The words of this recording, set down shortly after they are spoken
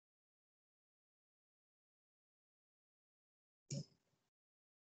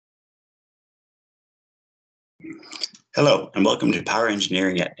Hello, and welcome to Power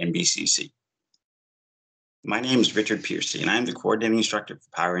Engineering at NBCC. My name is Richard Piercy, and I am the coordinating instructor for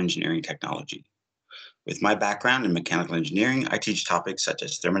Power Engineering Technology. With my background in mechanical engineering, I teach topics such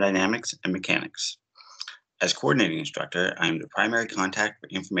as thermodynamics and mechanics. As coordinating instructor, I am the primary contact for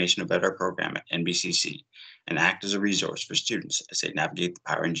information about our program at NBCC and act as a resource for students as they navigate the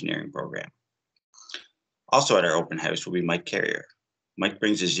Power Engineering program. Also at our open house will be Mike Carrier. Mike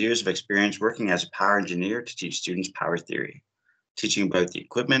brings his years of experience working as a power engineer to teach students power theory, teaching about the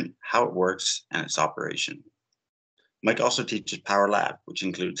equipment, how it works, and its operation. Mike also teaches Power Lab, which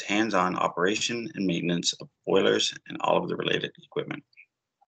includes hands-on operation and maintenance of boilers and all of the related equipment.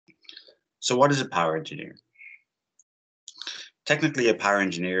 So what is a power engineer? Technically, a power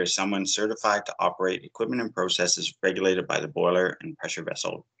engineer is someone certified to operate equipment and processes regulated by the boiler and pressure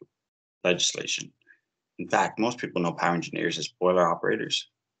vessel legislation. In fact, most people know power engineers as boiler operators,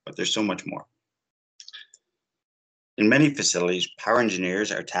 but there's so much more. In many facilities, power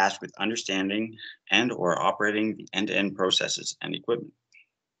engineers are tasked with understanding and/or operating the end-to-end processes and equipment.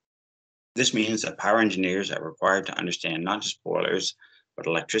 This means that power engineers are required to understand not just boilers, but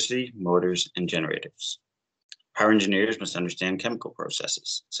electricity, motors, and generators. Power engineers must understand chemical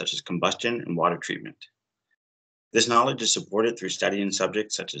processes, such as combustion and water treatment. This knowledge is supported through studying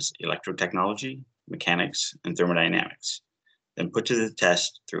subjects such as electrotechnology, mechanics, and thermodynamics, then put to the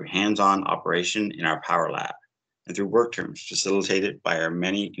test through hands-on operation in our Power Lab and through work terms facilitated by our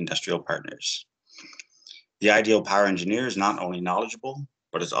many industrial partners. The ideal power engineer is not only knowledgeable,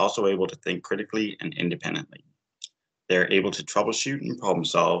 but is also able to think critically and independently. They are able to troubleshoot and problem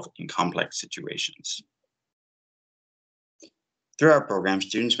solve in complex situations. Through our program,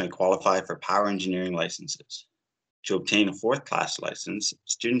 students may qualify for power engineering licenses. To obtain a fourth class license,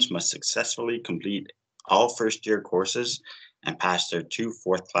 students must successfully complete all first-year courses and pass their 2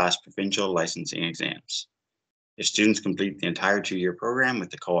 fourth-class provincial licensing exams. If students complete the entire 2-year program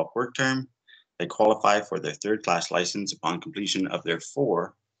with the co-op work term, they qualify for their third-class license upon completion of their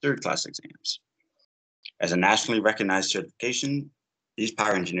 4 third-class exams. As a nationally recognized certification, these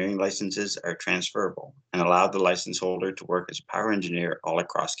power engineering licenses are transferable and allow the license holder to work as a power engineer all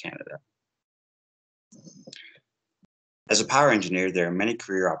across Canada. As a power engineer, there are many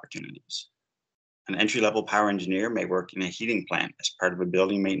career opportunities. An entry-level power engineer may work in a heating plant as part of a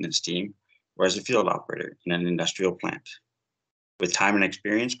building maintenance team or as a field operator in an industrial plant. With time and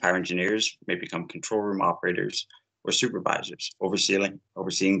experience, power engineers may become control room operators or supervisors,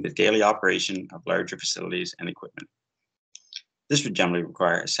 overseeing the daily operation of larger facilities and equipment. This would generally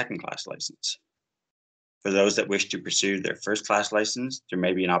require a second-class license. For those that wish to pursue their first-class license, there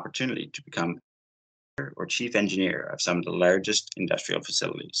may be an opportunity to become or chief engineer of some of the largest industrial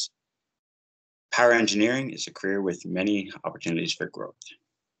facilities. Power engineering is a career with many opportunities for growth.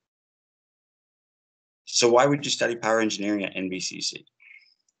 So why would you study power engineering at NBCC?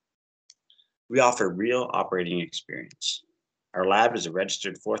 We offer real operating experience. Our lab is a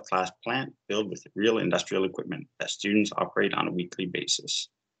registered fourth-class plant filled with real industrial equipment that students operate on a weekly basis.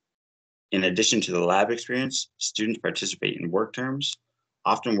 In addition to the lab experience, students participate in work terms,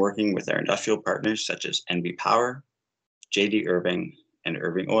 often working with our industrial partners such as NB Power, JD Irving, and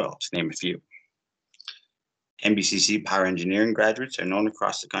Irving Oil, to name a few. NBCC Power Engineering graduates are known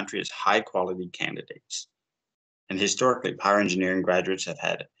across the country as high-quality candidates. And historically, power engineering graduates have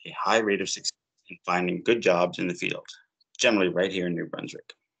had a high rate of success in finding good jobs in the field, generally right here in New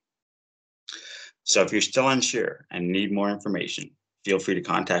Brunswick. So if you're still unsure and need more information, feel free to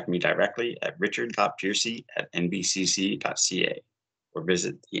contact me directly at richard.piercy@nbcc.ca or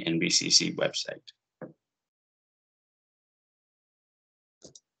visit the NBCC website.